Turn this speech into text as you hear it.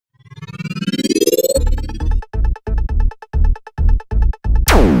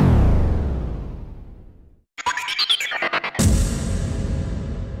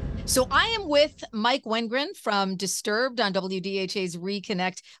with Mike Wengren from Disturbed on WDHA's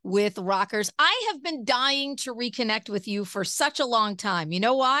Reconnect with Rockers. I have been dying to reconnect with you for such a long time. You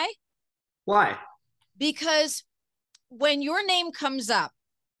know why? Why? Because when your name comes up,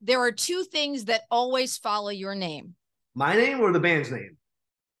 there are two things that always follow your name. My name or the band's name?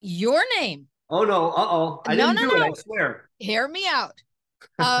 Your name. Oh, no. Uh-oh. I didn't do it, I swear. Hear me out.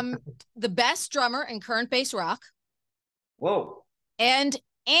 The best drummer in current bass rock. Whoa. And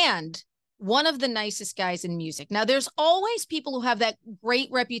one of the nicest guys in music. Now, there's always people who have that great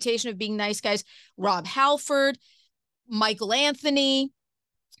reputation of being nice guys. Rob Halford, Michael Anthony,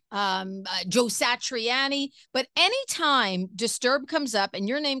 Joe Satriani. But anytime Disturbed comes up and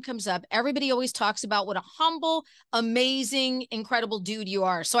your name comes up, everybody always talks about what a humble, amazing, incredible dude you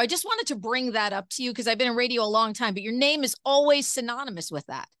are. So I just wanted to bring that up to you because I've been in radio a long time, but your name is always synonymous with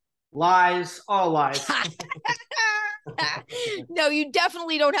that. Lies, all lies. No, you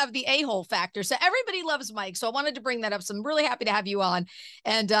definitely don't have the a-hole factor. So everybody loves Mike. So I wanted to bring that up. So I'm really happy to have you on.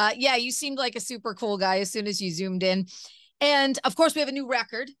 And yeah, you seemed like a super cool guy as soon as you zoomed in. And of course, we have a new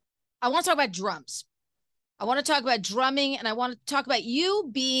record. I want to talk about drums. I want to talk about drumming, and I want to talk about you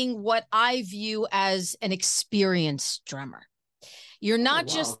being what I view as an experienced drummer. You're not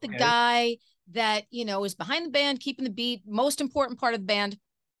just the guy that, you know, is behind the band, keeping the beat, most important part of the band.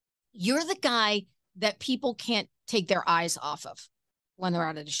 You're the guy that people can't take their eyes off of when they're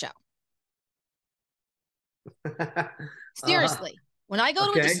out at a show. Seriously, when I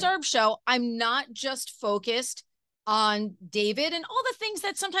go to a Disturbed show, I'm not just focused on David and all the things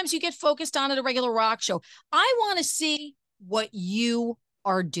that sometimes you get focused on at a regular rock show. I want to see what you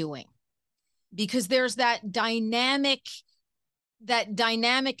are doing because there's that dynamicness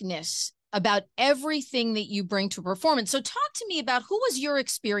about everything that you bring to a performance. So talk to me about who was your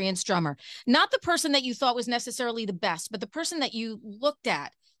experienced drummer, not the person that you thought was necessarily the best, but the person that you looked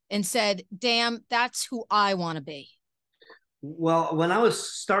at and said, damn, that's who I want to be. Well, when I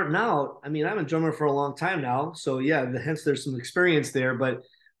was starting out, I mean, I'm a drummer for a long time now. So yeah, hence there's some experience there. But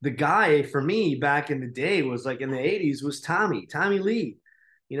the guy for me back in the day was like in the 80s was Tommy Lee,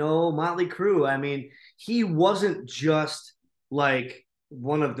 you know, Motley Crue. I mean, he wasn't just like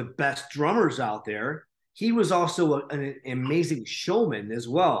one of the best drummers out there. He was also an amazing showman as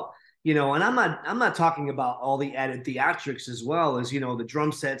well. You know, and I'm not talking about all the added theatrics as well as, you know, the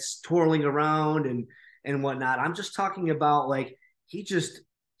drum sets twirling around and whatnot. I'm just talking about like he just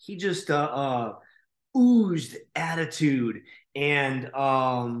oozed attitude and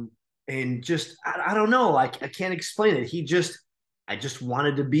just I don't know, I can't explain it.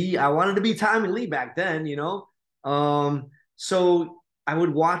 I wanted to be Tommy Lee back then, you know. So I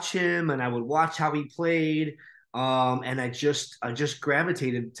would watch him and I would watch how he played. And I just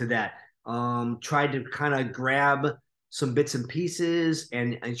gravitated to that. Tried to kind of grab some bits and pieces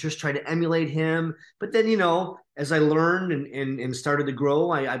and I just tried to emulate him. But then, you know, as I learned and started to grow,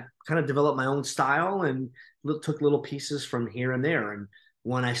 I kind of developed my own style and took little pieces from here and there. And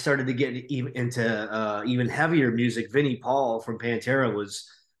when I started to get into even heavier music, Vinnie Paul from Pantera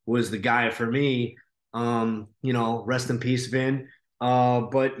was the guy for me. You know, rest in peace, Vin.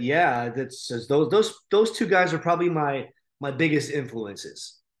 But yeah, those two guys are probably my biggest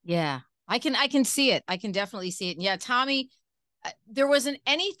influences. Yeah, I can see it. I can definitely see it. And yeah, Tommy, there wasn't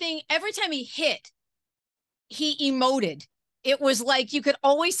anything. Every time he hit, he emoted. It was like you could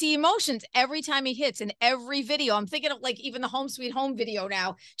always see emotions every time he hits in every video. I'm thinking of like even the Home Sweet Home video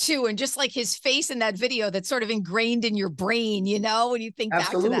now too, and just like his face in that video that's sort of ingrained in your brain, you know, when you think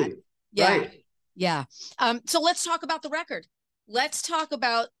back to that. Yeah, right. Yeah. So let's talk about the record. Let's talk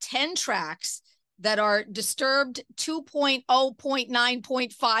about 10 tracks that are Disturbed 2.0, 0.9,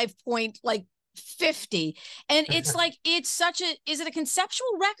 0.5, like 50. And it's like, is it a conceptual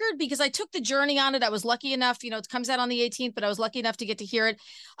record? Because I took the journey on it. I was lucky enough, you know, it comes out on the 18th, but I was lucky enough to get to hear it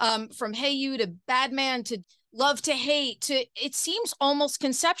from Hey You to Bad Man to Love to Hate to, it seems almost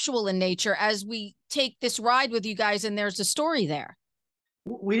conceptual in nature as we take this ride with you guys and there's a story there.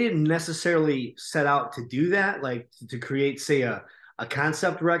 We didn't necessarily set out to do that, like to create, say, a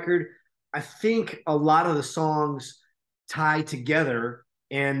concept record. I think a lot of the songs tie together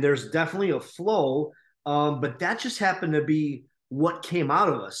and there's definitely a flow, but that just happened to be what came out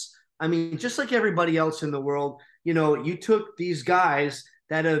of us. I mean, just like everybody else in the world, you know, you took these guys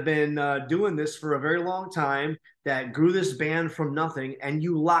that have been doing this for a very long time, that grew this band from nothing, and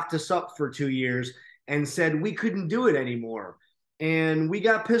you locked us up for 2 years and said we couldn't do it anymore. And we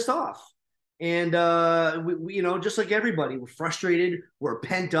got pissed off. And, we, you know, just like everybody, we're frustrated, we're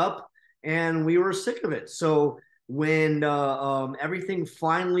pent up, and we were sick of it. So when everything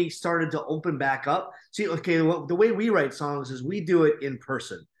finally started to open back up, see, okay, the way we write songs is we do it in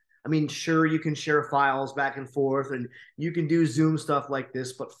person. I mean, sure, you can share files back and forth and you can do Zoom stuff like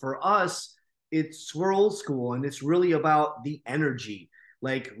this, but for us, we're old school and it's really about the energy,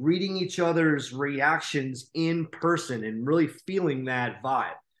 like reading each other's reactions in person and really feeling that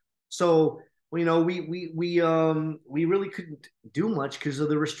vibe. So, we really couldn't do much because of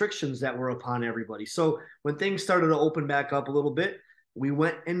the restrictions that were upon everybody. So when things started to open back up a little bit, we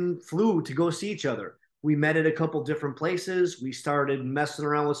went and flew to go see each other. We met at a couple different places. We started messing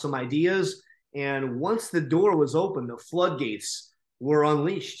around with some ideas. And once the door was open, the floodgates were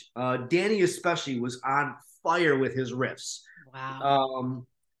unleashed. Danny especially was on fire with his riffs. Wow.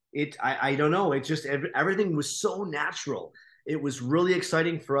 I don't know. It just everything was so natural. It was really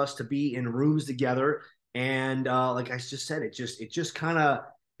exciting for us to be in rooms together. And like I just said, it just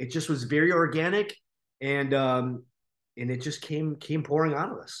was very organic, and it just came pouring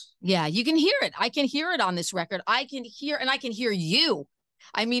out of us. Yeah, you can hear it. I can hear it on this record. I can hear you.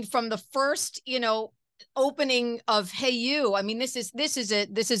 I mean, from the first, opening of Hey You. I mean, this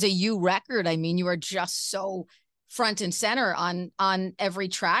is a you record. I mean, you are just so front and center on every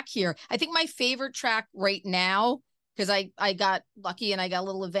track here. I think my favorite track right now, because I got lucky and I got a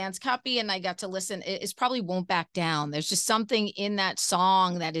little advance copy and I got to listen, is probably Won't Back Down. There's just something in that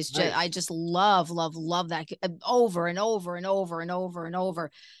song that is just, Nice. I just love that over and over and over and over and over,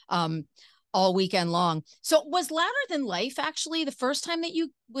 all weekend long. So was Louder Than Life actually the first time that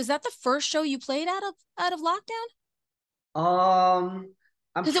was that the first show you played out of lockdown?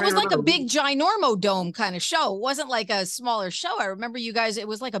 I'm Because it trying was to like a remember. big ginormo dome kind of show. It wasn't like a smaller show. I remember you guys, it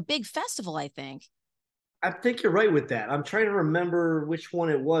was like a big festival, I think. I think you're right with that. I'm trying to remember which one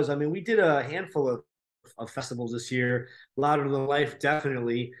it was. I mean, we did a handful of festivals this year, Louder Than Life,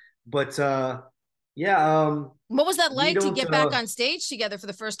 definitely. But yeah, What was that we like to don't. get back on stage together for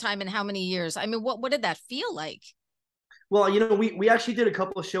the first time in how many years? I mean, what did that feel like? Well, we actually did a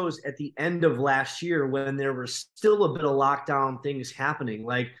couple of shows at the end of last year when there was still a bit of lockdown things happening.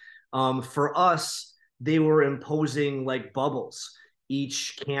 Like for us, they were imposing like bubbles.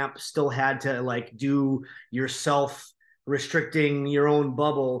 Each camp still had to like do yourself restricting your own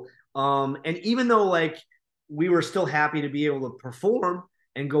bubble. And even though like we were still happy to be able to perform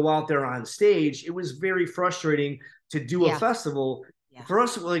and go out there on stage, it was very frustrating to do a Yeah. festival Yeah. for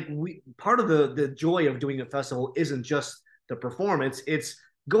us. Like we part of the joy of doing a festival isn't just the performance, it's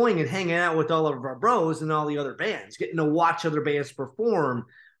going and hanging out with all of our bros and all the other bands, getting to watch other bands perform,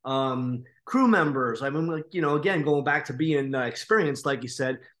 crew members. I mean, like, again, going back to being experienced, like you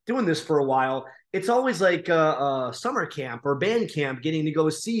said, doing this for a while, it's always like a summer camp or band camp, getting to go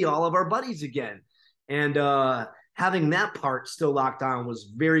see all of our buddies again. And having that part still locked down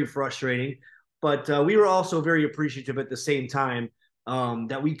was very frustrating. But we were also very appreciative at the same time,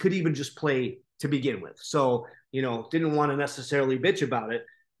 that we could even just play to begin with. So, didn't want to necessarily bitch about it.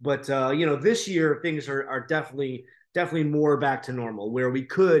 But, this year things are definitely more back to normal, where we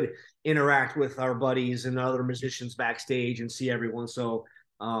could interact with our buddies and other musicians backstage and see everyone. So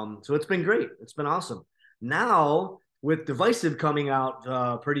it's been great. It's been awesome. Now with Divisive coming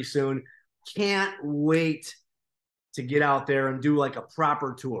out pretty soon, can't wait to get out there and do like a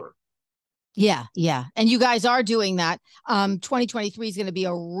proper tour. Yeah, yeah. And you guys are doing that. 2023 is going to be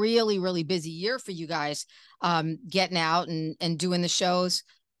a really, really busy year for you guys, getting out and doing the shows.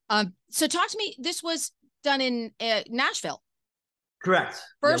 So talk to me. This was done in Nashville. Correct.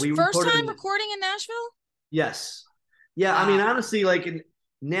 Yeah, we First recorded. time recording in Nashville? Yes. Yeah, I mean, Wow. honestly, like in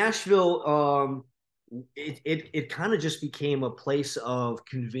Nashville, it kind of just became a place of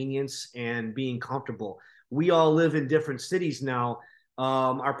convenience and being comfortable. We all live in different cities now.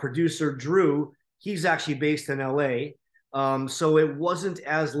 Our producer Drew, he's actually based in LA, so it wasn't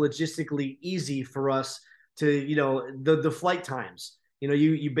as logistically easy for us to, the flight times.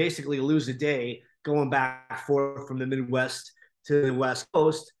 You basically lose a day going back and forth from the Midwest to the West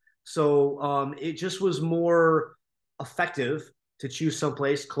Coast. So it just was more effective to choose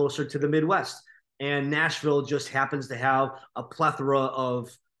someplace closer to the Midwest. And Nashville just happens to have a plethora of,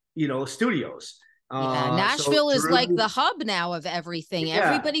 studios. Yeah, So Nashville is like Drew, the hub now of everything. yeah,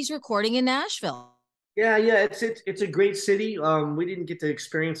 Everybody's recording in Nashville. yeah. It's a great city. We didn't get to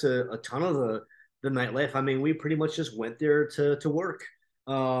experience a ton of the nightlife. I mean, we pretty much just went there to work.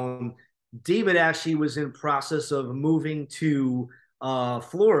 Um, David actually was in process of moving to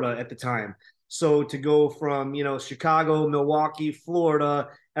Florida at the time. So to go from Chicago, Milwaukee, Florida,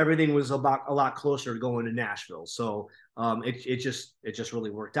 everything was about a lot closer to going to Nashville. So it just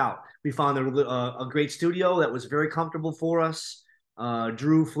really worked out. We found a great studio that was very comfortable for us.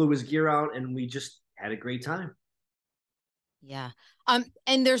 Drew flew his gear out, and we just had a great time. Yeah.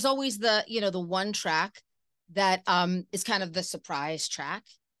 And there's always the one track that is kind of the surprise track.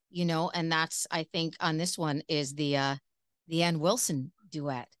 and that's, I think on this one is the Ann Wilson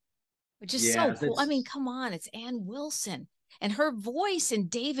duet, which is so Yeah, cool. I mean, that's come on, it's Ann Wilson and her voice and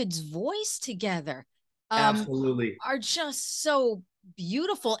David's voice together um, absolutely. are just so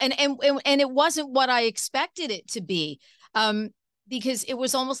beautiful. And it wasn't what I expected it to be. Um, because it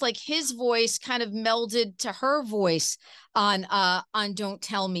was almost like his voice kind of melded to her voice on Don't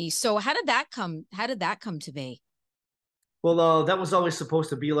Tell Me. So how did that come to be? Well, that was always supposed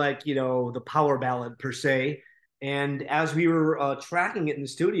to be like, the power ballad per se. And as we were tracking it in the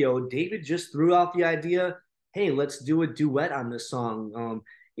studio, David just threw out the idea, "Hey, let's do a duet on this song."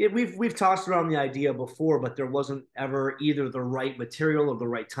 Yeah, we've tossed around the idea before, but there wasn't ever either the right material or the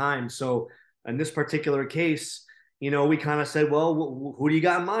right time. So in this particular case, we kind of said, "Well, who do you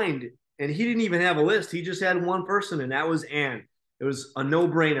got in mind?" And he didn't even have a list. He just had one person, and that was Anne. It was a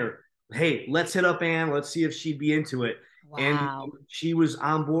no-brainer. Hey, let's hit up Anne. Let's see if she'd be into it, and Wow. she was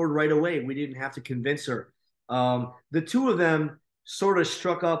on board right away. We didn't have to convince her. The two of them sort of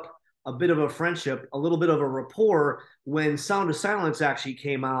struck up a bit of a friendship, a little bit of a rapport when Sound of Silence actually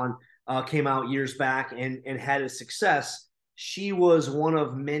came out years back and had a success. She was one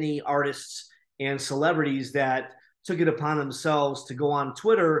of many artists and celebrities that took it upon themselves to go on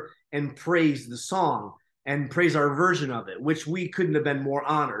Twitter and praise the song and praise our version of it, which we couldn't have been more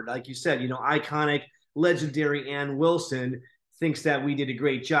honored. Like you said, iconic, legendary Ann Wilson thinks that we did a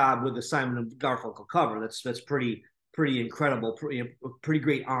great job with the Simon and Garfunkel cover. That's pretty incredible, pretty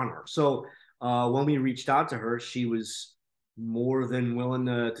great honor. So when we reached out to her, she was more than willing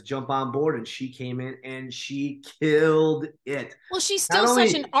to jump on board, and she came in and she killed it. Well, she's Not still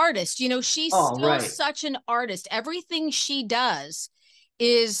such an only, artist. She's oh still right, such an artist. Everything she does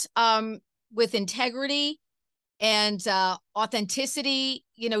is with integrity and authenticity.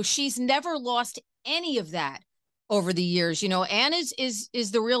 She's never lost any of that over the years. Anne is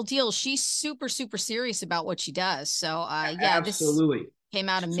the real deal. She's super, super serious about what she does. So yeah, this absolutely. came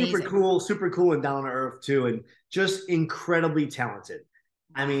out amazing. Super cool and down to earth too, and just incredibly talented.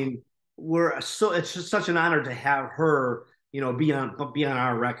 I Wow. mean, it's just such an honor to have her, be on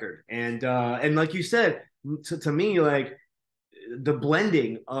our record. And like you said, to me, like the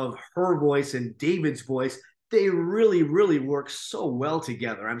blending of her voice and David's voice, they really, really work so well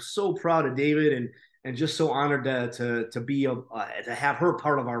together. I'm so proud of David and just so honored to be to have her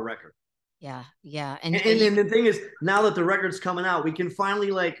part of our record. Yeah, yeah. And, And and, you and the thing is, now that the record's coming out, we can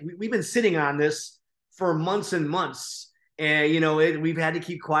finally we've been sitting on this for months and months, and we've had to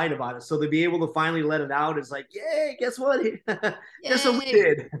keep quiet about it. So to be able to finally let it out is like, yay! Guess what? Guess what we Yay.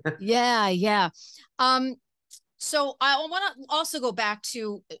 did? Yeah, yeah. Um, so I want to also go back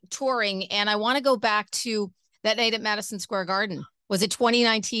to touring, and I want to go back to that night at Madison Square Garden. Was it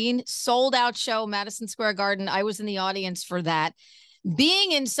 2019? Sold out show, Madison Square Garden. I was in the audience for that.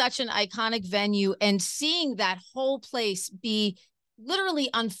 Being in such an iconic venue and seeing that whole place be literally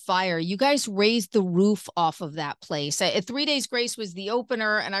on fire. You guys raised the roof off of that place. 3 Days Grace was the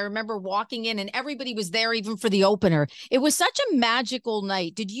opener, and I remember walking in and everybody was there even for the opener. It was such a magical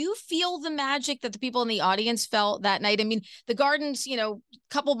night. Did you feel the magic that the people in the audience felt that night? I mean, the Gardens, a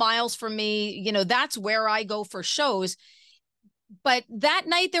couple miles from me, that's where I go for shows. But that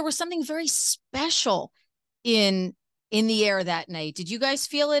night there was something very special in in the air that night. Did you guys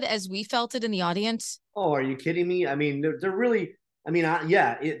feel it as we felt it in the audience? Oh, are you kidding me? I mean, they're really. I mean,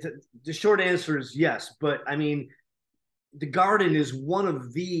 yeah. The short answer is yes, but I mean, the Garden is one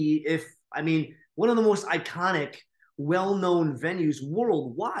of the, if I mean, one of the most iconic, well-known venues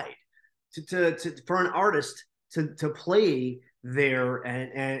worldwide. For an artist to play there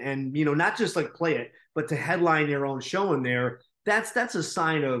and not just like play it, but to headline your own show in there, that's a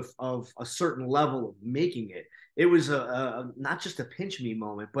sign of a certain level of making it. It was a not just a pinch me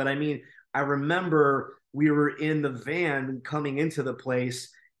moment, but I mean, I remember we were in the van coming into the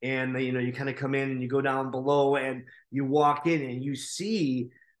place, and you kind of come in and you go down below and you walk in and you see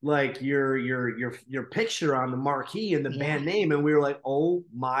like your picture on the marquee and the Yeah. band name, and we were like, oh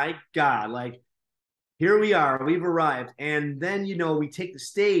my god, like here we are, we've arrived. And then we take the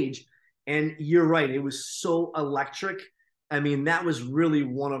stage, and you're right, it was so electric. I mean, that was really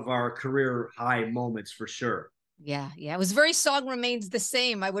one of our career high moments for sure. Yeah, yeah. It was very Song Remains the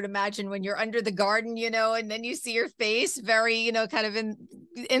Same, I would imagine, when you're under the garden, and then you see your face very, kind of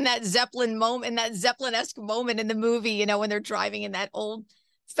in that Zeppelin moment, in that Zeppelin-esque moment in the movie, when they're driving in that old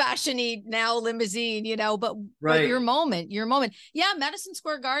fashiony now limousine, but Right. your moment. Yeah, Madison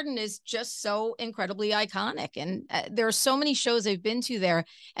Square Garden is just so incredibly iconic. And there are so many shows I've been to there.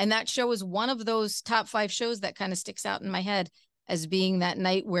 And that show is one of those top 5 shows that kind of sticks out in my head as being that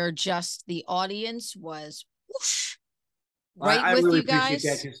night where just the audience was whoosh, right I with really you appreciate that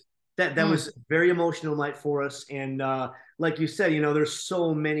guys. because that Mm. was a very emotional night for us. And like you said, there's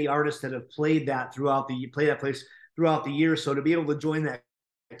so many artists that have played that play that place throughout the year. So to be able to join that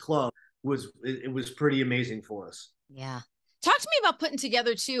club was pretty amazing for us. Yeah. Talk to me about putting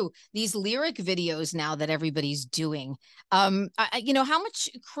together too these lyric videos now that everybody's doing. How much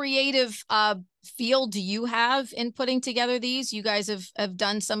creative feel do you have in putting together these? You guys have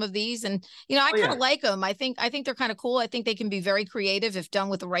done some of these, and I Oh kind yeah, of like them. I think they're kind of cool. I think they can be very creative if done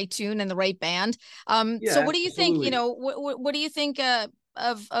with the right tune and the right band. So yeah, what do you think? absolutely. What do you think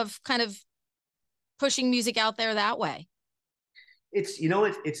of kind of pushing music out there that way?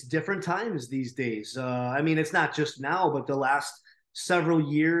 It's different times these days. I mean, it's not just now, but the last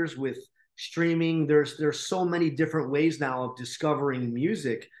several years with streaming, there's so many different ways now of discovering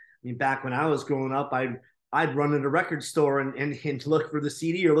music. I mean, back when I was growing up, I'd run to the record store and look for the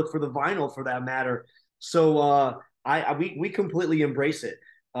CD or look for the vinyl for that matter. So we completely embrace it.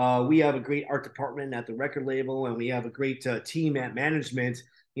 We have a great art department at the record label, and we have a great team at management.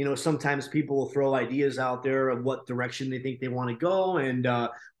 Sometimes people will throw ideas out there of what direction they think they want to go, and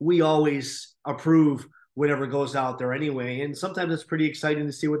we always approve whatever goes out there anyway. And sometimes it's pretty exciting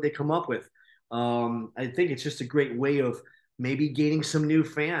to see what they come up with. I think it's just a great way of maybe gaining some new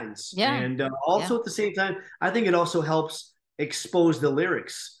fans, Yeah, and yeah. also at the same time, I think it also helps expose the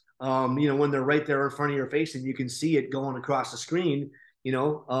lyrics. When they're right there in front of your face and you can see it going across the screen.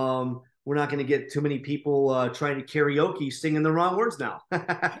 We're not going to get too many people trying to karaoke singing the wrong words now.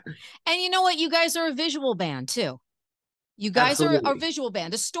 And you know what? You guys are a visual band too. You guys are a Absolutely. visual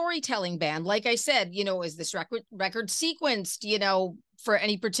band, a storytelling band. Like I said, is this record sequenced, for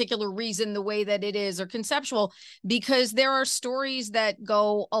any particular reason, the way that it is, or conceptual? Because there are stories that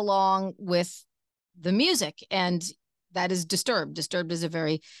go along with the music, and that is Disturbed. Disturbed is a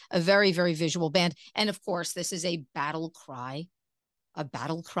very, very visual band. And of course, this is a battle cry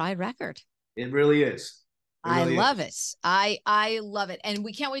record. It really is. It I really love is. it. I love it. And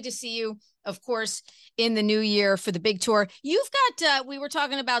we can't wait to see you, of course, in the new year for the big tour. You've got we were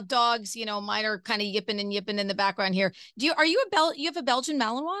talking about dogs, mine are kind of yipping and yipping in the background here. You have a Belgian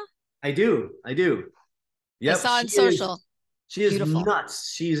Malinois? I do. I do. I Yep. saw on social. She is Beautiful.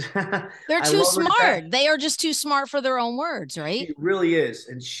 nuts. They're I too love her to death. smart. They are just too smart for their own words, right? She really is.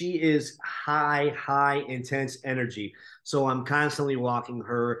 And she is high, intense energy. So I'm constantly walking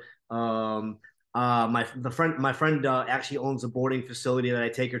her. My friend actually owns a boarding facility that I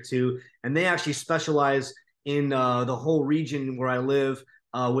take her to, and they actually specialize in the whole region where I live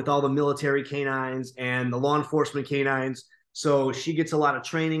with all the military canines and the law enforcement canines. So she gets a lot of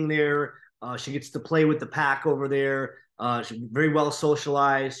training there. She gets to play with the pack over there. She's very well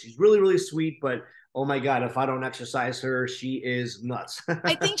socialized. She's really, really sweet, but oh my God, if I don't exercise her, she is nuts.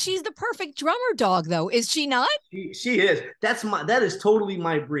 I think she's the perfect drummer dog, though. Is she not? She is. That is totally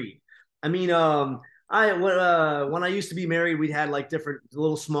my breed. I mean, when I used to be married, we'd had like different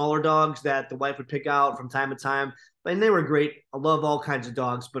little smaller dogs that the wife would pick out from time to time, and they were great. I love all kinds of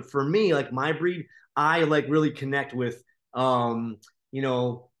dogs, but for me, like my breed, I like really connect with.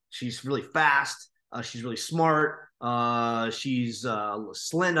 She's really fast. She's really smart. She's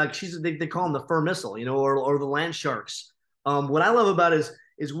slim. Like they call them the fur missile, or the land sharks. What I love about is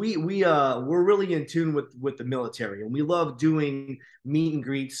we're really in tune with the military, and we love doing meet and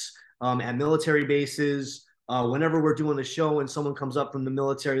greets at military bases. Whenever we're doing a show and someone comes up from the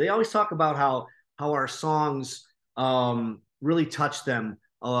military, they always talk about how our songs really touch them.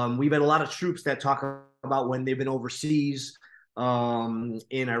 We've had a lot of troops that talk about when they've been overseas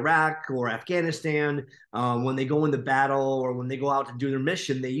in Iraq or Afghanistan, when they go into battle or when they go out to do their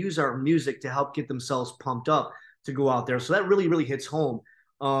mission, they use our music to help get themselves pumped up to go out there. So that really, really hits home.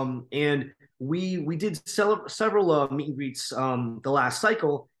 And we did several meet and greets the last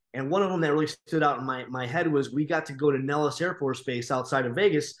cycle, and one of them that really stood out in my head was we got to go to Nellis Air Force Base outside of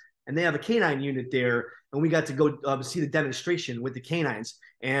Vegas, and they have a canine unit there, and we got to go see the demonstration with the canines.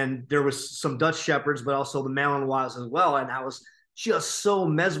 And there was some Dutch Shepherds, but also the Malinois as well. And I was just so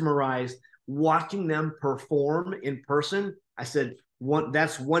mesmerized watching them perform in person. I said,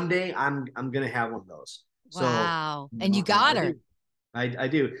 that's one day I'm gonna have one of those. So Wow. And you got I her. do. I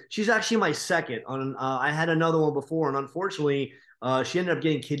do. She's actually my second. I had another one before, and unfortunately, she ended up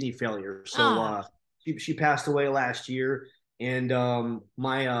getting kidney failure. So Ah, she passed away last year. And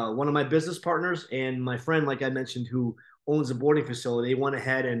my one of my business partners and my friend, like I mentioned, who owns a boarding facility, went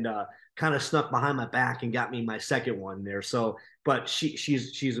ahead and kind of snuck behind my back and got me my second one there. So, but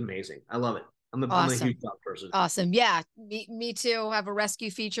she's amazing. I love it. I'm a awesome. huge dog person. Awesome. Yeah, me too. I have a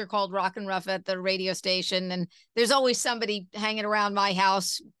rescue feature called Rock and Rough at the radio station. And there's always somebody hanging around my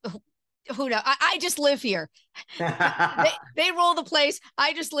house who knows? I just live here. They roll the place.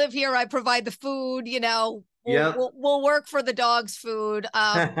 I just live here. I provide the food, we'll work for the dog's food,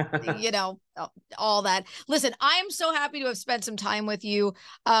 all that. Listen, I'm so happy to have spent some time with you.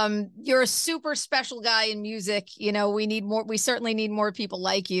 You're a super special guy in music. We certainly need more people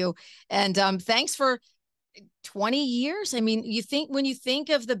like you. And thanks for 20 years. I mean, when you think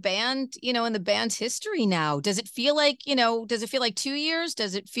of the band, in the band's history now, does it feel like 2 years?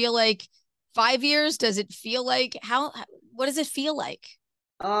 Does it feel like 5 years? Does it feel like what does it feel like?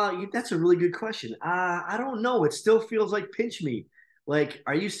 That's a really good question. I don't know. It still feels like pinch me. Like,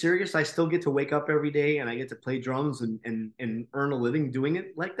 are you serious? I still get to wake up every day and I get to play drums and earn a living doing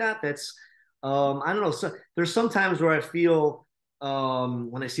it like that. That's, I don't know. So there's some times where I feel,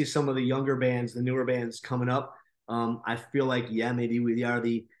 when I see some of the younger bands, the newer bands coming up, I feel like, yeah, maybe we are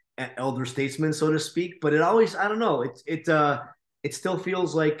the elder statesmen, so to speak, but it always, I don't know. It still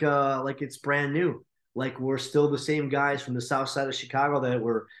feels like it's brand new. Like we're still the same guys from the south side of Chicago that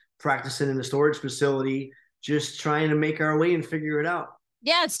were practicing in the storage facility, just trying to make our way and figure it out.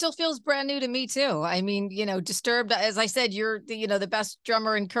 Yeah, it still feels brand new to me too. I mean, Disturbed, as I said, you're the best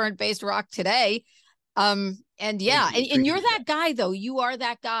drummer in current based rock today. And yeah, and you're that guy though. You are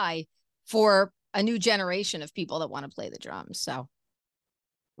that guy for a new generation of people that want to play the drums. So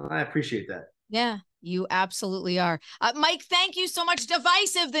well, I appreciate that. Yeah, you absolutely are. Mike, thank you so much.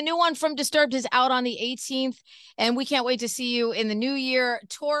 Divisive, the new one from Disturbed, is out on the 18th, and we can't wait to see you in the new year,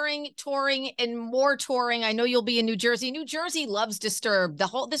 touring, and more touring. I know you'll be in New Jersey. New Jersey loves Disturbed.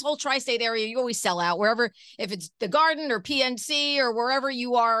 This whole tri-state area, you always sell out. Wherever, if it's the Garden or PNC or wherever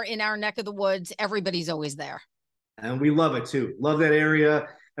you are in our neck of the woods, everybody's always there. And we love it too. Love that area.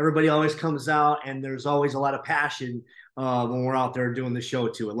 Everybody always comes out, and there's always a lot of passion when we're out there doing the show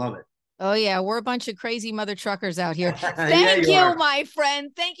too. I love it. Oh, yeah. We're a bunch of crazy mother truckers out here. Thank you, my friend.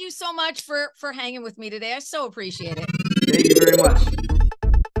 Thank you so much for hanging with me today. I so appreciate it. Thank you very much.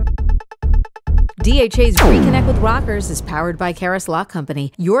 DHA's Reconnect with Rockers is powered by Karis Lock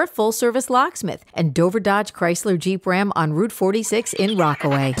Company, your full-service locksmith, and Dover Dodge Chrysler Jeep Ram on Route 46 in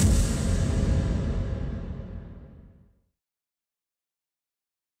Rockaway.